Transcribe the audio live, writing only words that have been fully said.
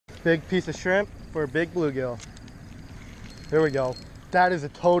Big piece of shrimp for a big bluegill. There we go. That is a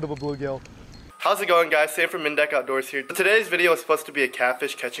toad of a bluegill. How's it going, guys? Sam from Mindeck Outdoors here. Today's video is supposed to be a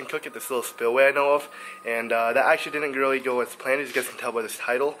catfish catch and cook at this little spillway I know of, and that actually didn't really go as planned, as you guys can tell by this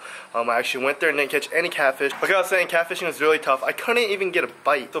title. I actually went there and didn't catch any catfish. Like I was saying, catfishing is really tough. I couldn't even get a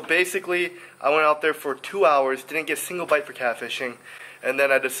bite. So basically, I went out there for 2 hours, didn't get a single bite for catfishing, and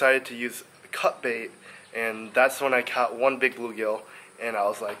then I decided to use cut bait, and that's when I caught one big bluegill. And I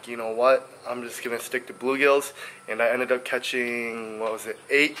was like, you know what, I'm just going to stick to bluegills. And I ended up catching, what was it,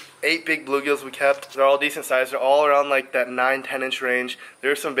 eight big bluegills we kept. They're all decent size. They're all around like that 9-10 inch range.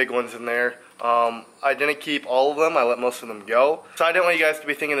 There's some big ones in there. I didn't keep all of them. I let most of them go. So I didn't want you guys to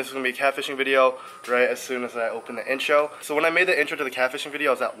be thinking this was going to be a catfishing video right as soon as I opened the intro. So when I made the intro to the catfishing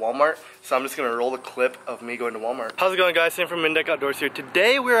video, I was at Walmart. So I'm just going to roll the clip of me going to Walmart. How's it going, guys? Sam from Mindeck Outdoors here.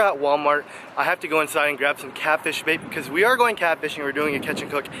 Today we're at Walmart. I have to go inside and grab some catfish bait because we are going catfishing. We're doing a catch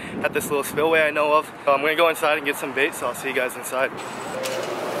and cook at this little spillway I know of. So I'm going to go inside and get some bait, so I'll see you guys inside.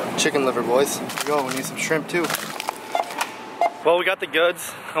 Chicken liver, boys. Here we go. We need some shrimp too. Well, we got the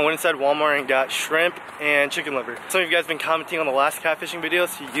goods. I went inside Walmart and got shrimp and chicken liver. Some of you guys have been commenting on the last catfishing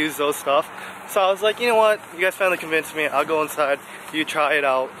videos to use those stuff. So I was like, you know what? You guys finally convinced me. I'll go inside, you try it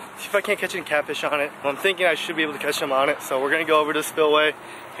out, see if I can't catch any catfish on it. I'm thinking I should be able to catch them on it. So we're gonna go over to the spillway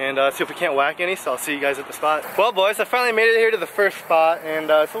and see if we can't whack any. So I'll see you guys at the spot. Well, boys, I finally made it here to the first spot, and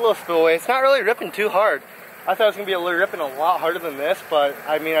it's a little spillway. It's not really ripping too hard. I thought it was going to be ripping a lot harder than this, but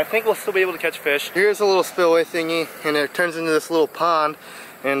I mean, I think we'll still be able to catch fish. Here's a little spillway thingy, and it turns into this little pond,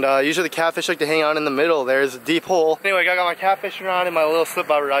 and usually the catfish like to hang out in the middle. There's a deep hole. Anyway, I got my catfishing rod and my little slip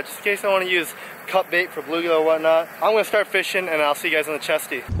bobber rod, just in case I want to use cut bait for bluegill or whatnot. I'm going to start fishing, and I'll see you guys on the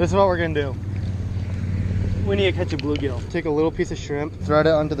chesty. This is what we're going to do. We need to catch a bluegill. Take a little piece of shrimp, thread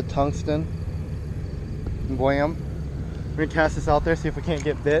it onto the tungsten, and blam. We're going to cast this out there, see if we can't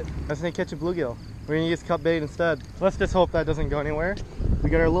get bit. Let's going to catch a bluegill. We're gonna use cut bait instead. Let's just hope that doesn't go anywhere. We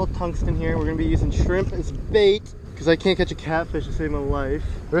got our little tungsten here. We're gonna be using shrimp as bait because I can't catch a catfish to save my life.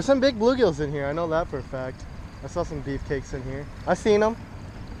 There's some big bluegills in here. I know that for a fact. I saw some beefcakes in here. I seen them.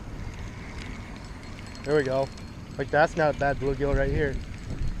 There we go. Like, that's not a bad bluegill right here.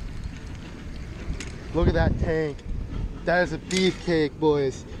 Look at that tank. That is a beefcake,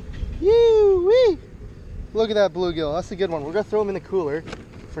 boys. Yee-wee! Look at that bluegill. That's a good one. We're gonna throw him in the cooler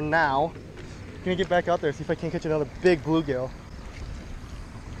for now. Gonna get back out there, see if I can catch another big bluegill.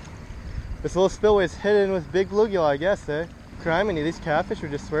 This little spillway is hidden with big bluegill, I guess, eh? Criminy, these catfish are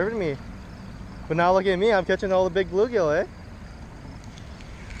just swerving me. But now look at me, I'm catching all the big bluegill, eh?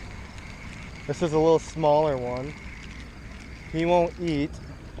 This is a little smaller one. He won't eat,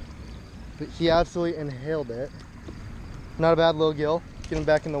 but he absolutely inhaled it. Not a bad bluegill. Get him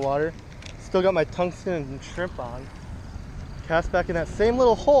back in the water. Still got my tungsten and shrimp on. Cast back in that same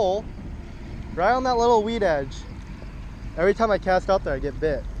little hole. Right on that little weed edge. Every time I cast out there, I get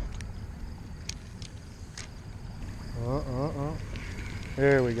bit.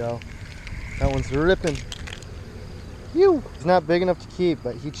 There we go. That one's ripping. Phew! It's not big enough to keep,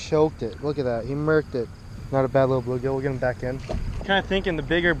 but he choked it. Look at that. He murked it. Not a bad little bluegill. We'll get him back in. Kind of thinking the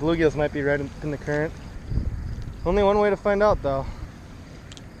bigger bluegills might be right in the current. Only one way to find out, though.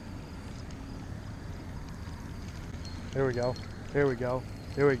 There we go. There we go.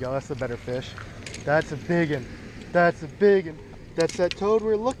 There we go, that's the better fish. That's a big one. That's a big one. That's that toad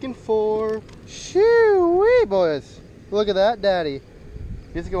we're looking for. Shoo-wee, boys. Look at that, daddy.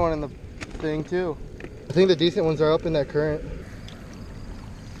 He's going in the thing, too. I think the decent ones are up in that current.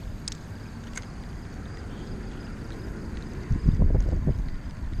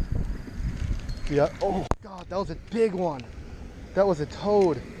 Yeah, oh God, that was a big one. That was a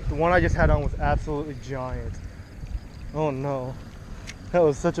toad. The one I just had on was absolutely giant. Oh no. That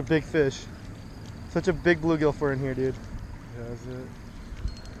was such a big fish. Such a big bluegill for in here, dude. That's it.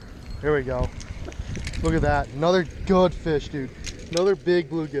 There we go. Look at that. Another good fish, dude. Another big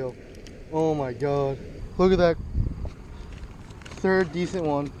bluegill. Oh my God. Look at that. Third decent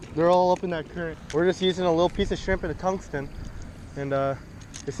one. They're all up in that current. We're just using a little piece of shrimp and a tungsten. And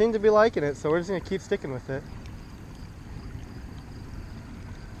they seem to be liking it, so we're just gonna keep sticking with it.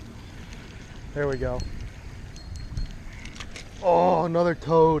 There we go. Oh, another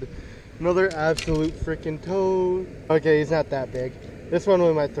toad. Another absolute freaking toad. Okay, he's not that big. This one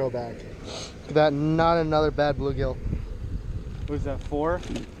we might throw back. That, not another bad bluegill. What is that, 4?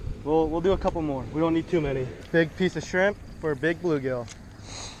 We'll do a couple more. We don't need too many. Big piece of shrimp for a big bluegill.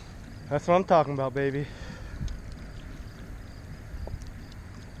 That's what I'm talking about, baby.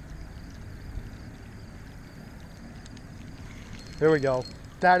 There we go.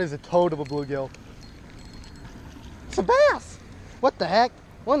 That is a toad of a bluegill. It's a bass! What the heck?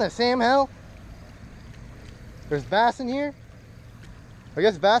 What in the Sam hell? There's bass in here? I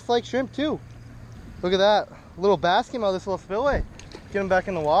guess bass like shrimp too. Look at that. Little bass came out of this little spillway. Get him back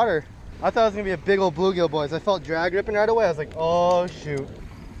in the water. I thought it was gonna be a big old bluegill, boys. I felt drag ripping right away. I was like, oh shoot.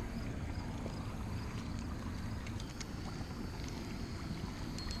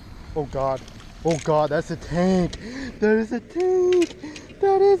 Oh God. Oh God, that's a tank. That is a tank.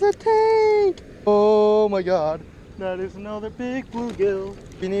 That is a tank. Oh my God. That is another big bluegill.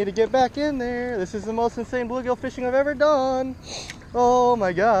 You need to get back in there. This is the most insane bluegill fishing I've ever done. Oh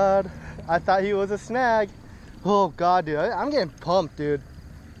my God. I thought he was a snag. Oh God, dude. I'm getting pumped, dude.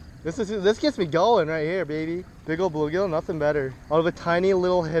 This gets me going right here, baby. Big old bluegill, nothing better. Out of a tiny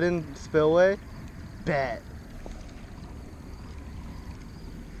little hidden spillway. Bet.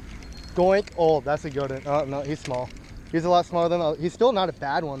 Doink. Oh, that's a good one. Oh, no, he's small. He's a lot smaller than he's still not a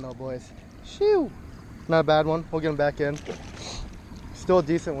bad one though, boys. Shoo. Not a bad one. We'll get him back in. Still a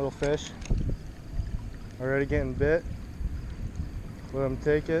decent little fish. Already getting bit. Let him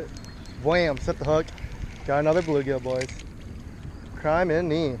take it. Wham, set the hook. Got another bluegill, boys. Crime in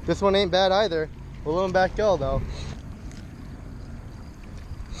knee. This one ain't bad either. We'll let him back go though.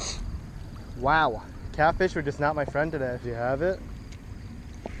 Wow. Catfish were just not my friend today. Do you have it?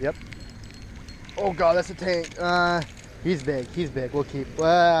 Yep. Oh God, that's a tank. He's big. He's big. We'll keep.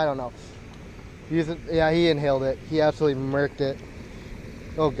 I don't know. Yeah, he inhaled it. He absolutely murked it.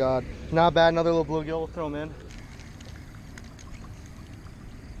 Oh God. Not bad. Another little bluegill. We'll throw him in.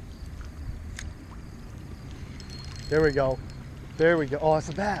 There we go. There we go. Oh, it's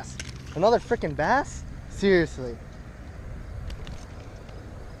a bass. Another freaking bass? Seriously.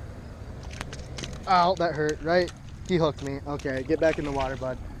 Ow, that hurt, right? He hooked me. Okay, get back in the water,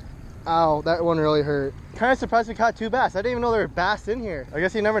 bud. Ow, that one really hurt. Kind of surprised we caught 2 bass. I didn't even know there were bass in here. I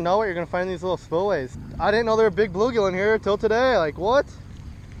guess you never know what you're gonna find in these little spillways. I didn't know there were big bluegill in here till today. Like, what?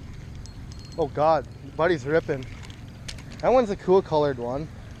 Oh God, buddy's ripping. That one's a cool colored one.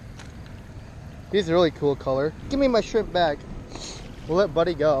 He's a really cool color. Give me my shrimp back. We'll let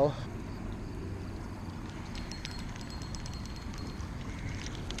buddy go.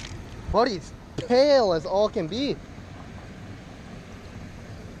 Buddy's pale as all can be.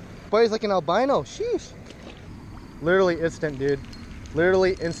 Buddy's like an albino. Sheesh. Literally instant, dude.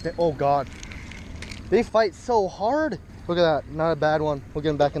 Literally instant. Oh God. They fight so hard. Look at that. Not a bad one. We'll get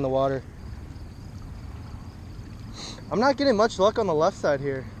him back in the water. I'm not getting much luck on the left side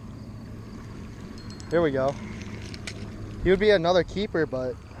here. There we go. He would be another keeper,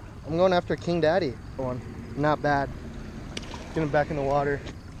 but I'm going after King Daddy. One. Not bad. Get him back in the water.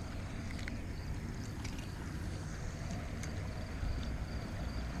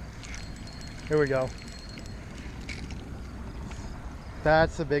 Here we go.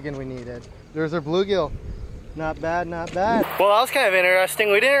 That's the big one we needed. There's our bluegill. Not bad, not bad. Well, that was kind of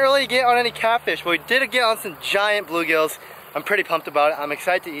interesting. We didn't really get on any catfish, but we did get on some giant bluegills. I'm pretty pumped about it. I'm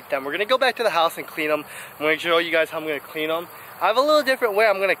excited to eat them. We're gonna go back to the house and clean them. I'm gonna show you guys how I'm gonna clean them. I have a little different way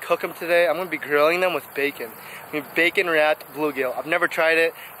I'm gonna cook them today. I'm gonna be grilling them with bacon. I mean, bacon wrapped bluegill. I've never tried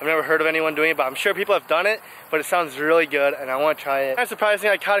it. I've never heard of anyone doing it, but I'm sure people have done it, but it sounds really good and I wanna try it. Kind of surprising,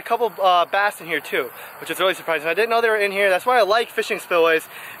 I caught a couple bass in here too, which is really surprising. I didn't know they were in here. That's why I like fishing spillways,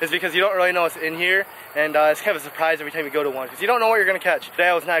 is because you don't really know what's in here, and it's kind of a surprise every time you go to one, because you don't know what you're gonna catch. Today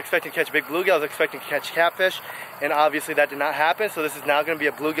I was not expecting to catch big bluegill, I was expecting to catch catfish, and obviously that did not happen, so this is now gonna be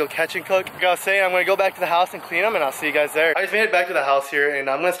a bluegill catch and cook. Like I was saying, I'm gonna go back to the house and clean them, and I'll see you guys there. I just made it back to the house here, and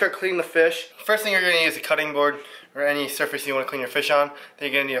I'm gonna start cleaning the fish. First thing you're gonna need is a cutting board, or any surface you want to clean your fish on.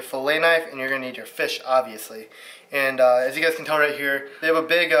 Then you're going to need a fillet knife, and you're going to need your fish, obviously. And as you guys can tell right here, they have a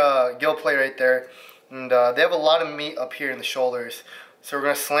big gill plate right there, and they have a lot of meat up here in the shoulders. So we're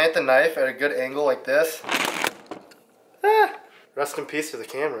going to slant the knife at a good angle like this. Rest in peace to the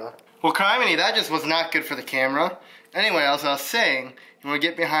camera. Well, criminy, that just was not good for the camera. Anyway, as I was saying, you want to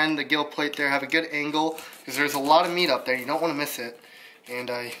get behind the gill plate there, have a good angle, because there's a lot of meat up there. You don't want to miss it. And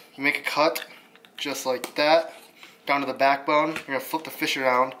you make a cut just like that. Down to the backbone. You're going to flip the fish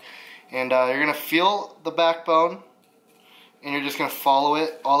around, and you're going to feel the backbone, and you're just going to follow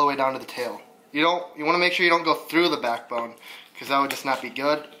it all the way down to the tail. You want to make sure you don't go through the backbone, because that would just not be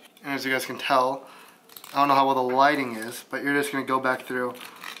good. And as you guys can tell, I don't know how well the lighting is, but you're just going to go back through,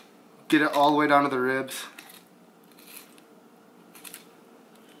 get it all the way down to the ribs,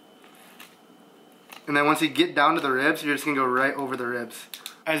 and then once you get down to the ribs, you're just going to go right over the ribs.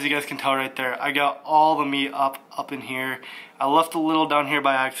 As you guys can tell right there, I got all the meat up in here. I left a little down here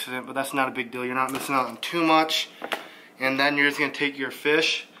by accident, but that's not a big deal. You're not missing out on too much. And then you're just going to take your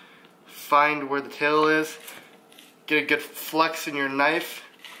fish, find where the tail is, get a good flex in your knife,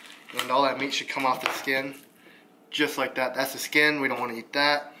 and all that meat should come off the skin. just like that. That's the skin. We don't want to eat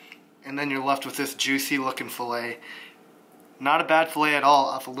that. And then you're left with this juicy looking fillet. Not a bad fillet at all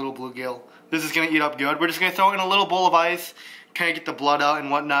off a little bluegill. This is going to eat up good. We're just going to throw it in a little bowl of ice, kind of get the blood out and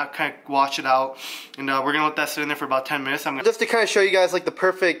whatnot, kind of wash it out. And we're going to let that sit in there for about 10 minutes. Just to kind of show you guys like the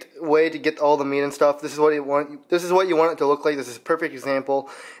perfect way to get all the meat and stuff. This is what you want. This is what you want it to look like. This is a perfect example.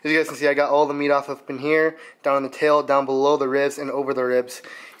 As you guys can see, I got all the meat off up in here, down on the tail, down below the ribs, and over the ribs.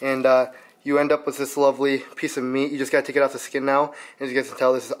 And you end up with this lovely piece of meat. You just gotta take it off the skin now. And as you guys can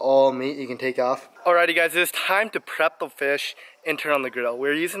tell, this is all meat you can take off. Alrighty guys, it is time to prep the fish and turn on the grill.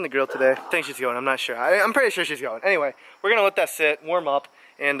 We're using the grill today. I think she's going, I'm not sure. I'm pretty sure she's going. Anyway, we're gonna let that sit, warm up,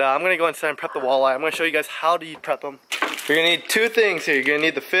 and I'm gonna go inside and prep the walleye. I'm gonna show you guys how to prep them. You're gonna need two things here. You're gonna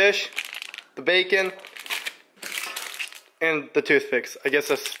need the fish, the bacon, and the toothpicks. I guess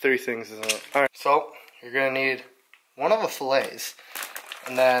that's three things, isn't it? Alright, so you're gonna need one of the fillets,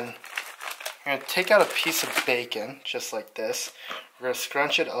 and then you're going to take out a piece of bacon, just like this. We're going to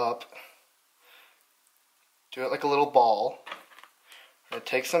scrunch it up. Do it like a little ball. We're going to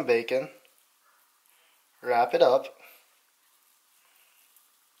take some bacon, wrap it up.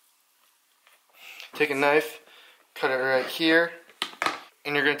 Take a knife, cut it right here.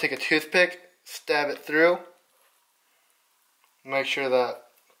 And you're going to take a toothpick, stab it through. Make sure that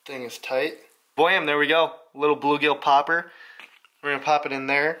thing is tight. Bam, there we go. Little bluegill popper. We're going to pop it in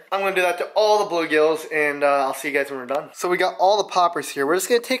there. I'm going to do that to all the bluegills, and I'll see you guys when we're done. So we got all the poppers here. We're just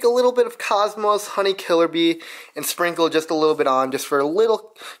going to take a little bit of Cosmos Honey Killer Bee and sprinkle just a little bit on, just for a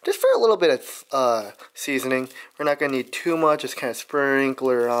little bit of seasoning. We're not going to need too much, just kind of sprinkle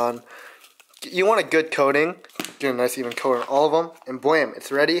it on. You want a good coating. Get a nice even coat on all of them, and blam,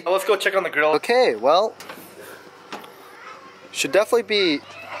 it's ready. Let's go check on the grill. Okay, well, should definitely be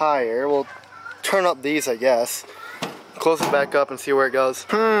higher. We'll turn up these, I guess. Close it back up and see where it goes.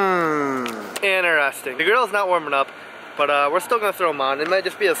 Interesting. The grill's not warming up, but we're still gonna throw them on. It might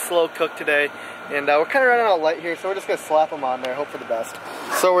just be a slow cook today, and we're kind of running out of light here, so we're just gonna slap them on there, hope for the best.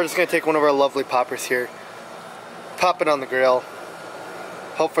 So we're just gonna take one of our lovely poppers here, pop it on the grill,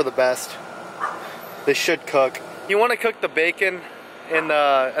 hope for the best. They should cook. You want to cook the bacon, and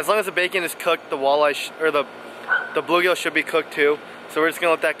as long as the bacon is cooked, the walleye or the bluegill should be cooked too. So we're just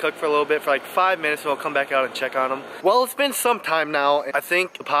gonna let that cook for a little bit, for like 5 minutes, and we'll come back out and check on them. Well, it's been some time now. I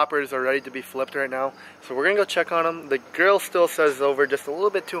think the poppers are ready to be flipped right now. So we're gonna go check on them. The grill still says over just a little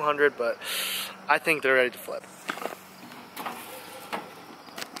bit 200, but I think they're ready to flip.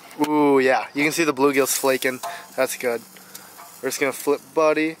 Ooh, yeah, you can see the bluegills flaking. That's good. We're just gonna flip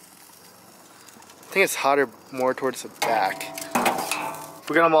buddy. I think it's hotter more towards the back.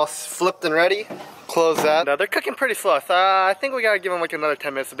 We got them all flipped and ready. Close that. They're cooking pretty slow. I think we gotta give them like another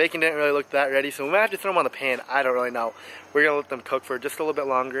 10 minutes. The bacon didn't really look that ready, so we might have to throw them on the pan. I don't really know. We're gonna let them cook for just a little bit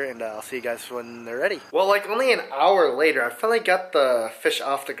longer, and I'll see you guys when they're ready. Well, like only an hour later, I finally got the fish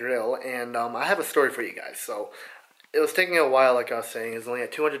off the grill, and I have a story for you guys. So it was taking a while, like I was saying. It was only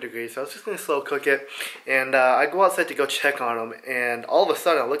at 200 degrees, so I was just going to slow cook it. And I go outside to go check on them, and all of a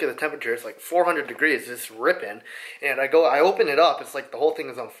sudden I look at the temperature. It's like 400 degrees, it's ripping. And I open it up. It's like the whole thing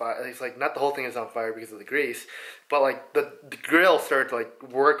is on fire. It's like not the whole thing is on fire because of the grease, but like the grill started to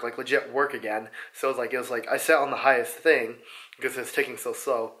like work, like legit work again. So it was like I sat on the highest thing because it's taking so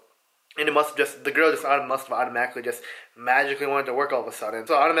slow. And it must have just, the grill just must have automatically just magically wanted to work all of a sudden.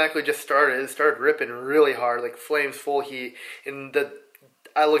 So it automatically just started ripping really hard, like flames, full heat. And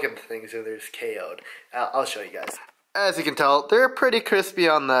I look at the things and they're just KO'd. I'll show you guys. As you can tell, they're pretty crispy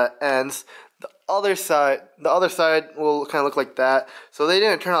on the ends. The other side will kind of look like that. So they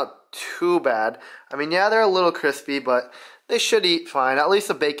didn't turn out too bad. I mean, yeah, they're a little crispy, but they should eat fine. At least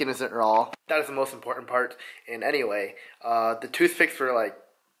the bacon isn't raw. That is the most important part. And anyway, the toothpicks were like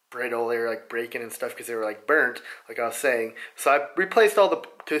brittle, they were like breaking and stuff because they were like burnt, like I was saying. So I replaced all the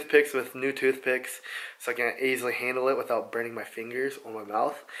toothpicks with new toothpicks so I can easily handle it without burning my fingers or my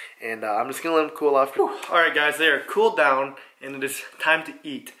mouth. And I'm just gonna let them cool off. Alright guys, they are cooled down and it is time to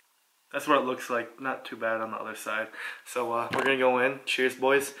eat. That's what it looks like, not too bad on the other side. So we're gonna go in. Cheers,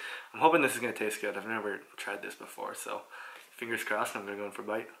 boys. I'm hoping this is gonna taste good. I've never tried this before, so fingers crossed. I'm gonna go in for a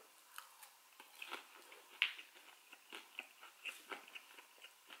bite.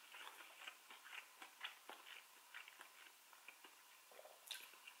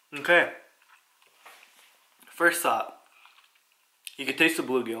 Okay, first thought, you can taste the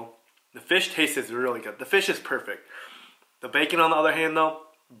bluegill. The fish tastes really good. The fish is perfect. The bacon, on the other hand, though,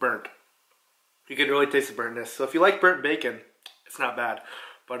 burnt. You can really taste the burntness. So if you like burnt bacon, it's not bad.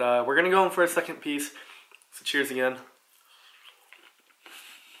 But we're going to go in for a second piece. So cheers again.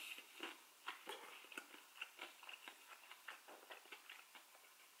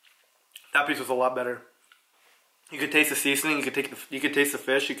 That piece was a lot better. You could taste the seasoning. You could taste the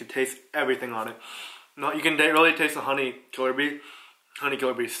fish. You could taste everything on it. No, you can really taste the honey killer bee. Honey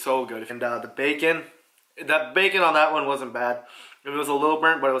killer bee is so good. And the bacon, that bacon on that one wasn't bad. It was a little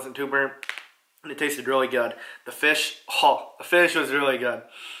burnt, but it wasn't too burnt. And it tasted really good. The fish, the fish was really good.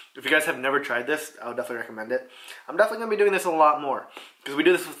 If you guys have never tried this, I would definitely recommend it. I'm definitely going to be doing this a lot more. Because we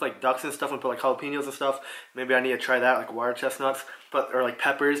do this with like ducks and stuff and put like jalapenos and stuff. Maybe I need to try that, like water chestnuts, or like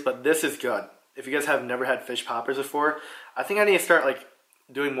peppers. But this is good. If you guys have never had fish poppers before, I think I need to start like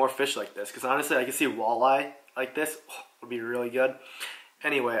doing more fish like this. Because honestly, I can see walleye like this would be really good.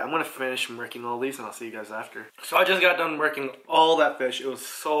 Anyway, I'm going to finish working all these and I'll see you guys after. So I just got done working all that fish. It was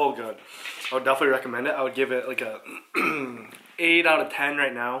so good. I would definitely recommend it. I would give it like a 8 out of 10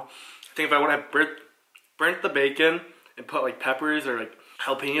 right now. I think if I would have burnt the bacon and put like peppers or like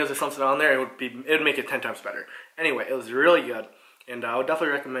jalapenos or something on there, it would make it 10 times better. Anyway, it was really good. And I would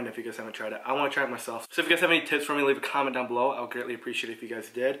definitely recommend it if you guys haven't tried it. I want to try it myself. So if you guys have any tips for me, leave a comment down below. I would greatly appreciate it if you guys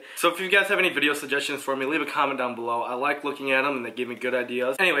did. So if you guys have any video suggestions for me, leave a comment down below. I like looking at them and they give me good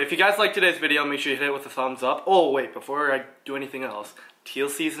ideas. Anyway, if you guys like today's video, make sure you hit it with a thumbs up. Oh wait, before I do anything else, teal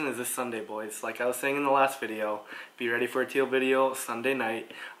season is this Sunday, boys. Like I was saying in the last video, be ready for a teal video Sunday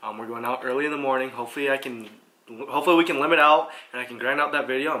night. We're going out early in the morning. Hopefully we can limit out and I can grind out that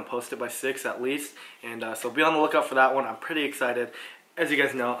video and post it by 6 at least. And so be on the lookout for that one. I'm pretty excited. As you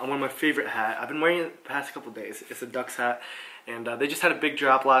guys know, I'm wearing my favorite hat. I've been wearing it the past couple days. It's a Ducks hat. And they just had a big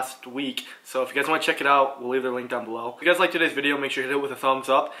drop last week. So if you guys want to check it out, we'll leave their link down below. If you guys like today's video, make sure you hit it with a thumbs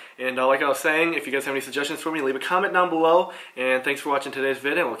up. And like I was saying, if you guys have any suggestions for me, leave a comment down below. And thanks for watching today's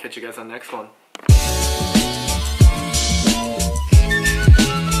video. We'll catch you guys on the next one.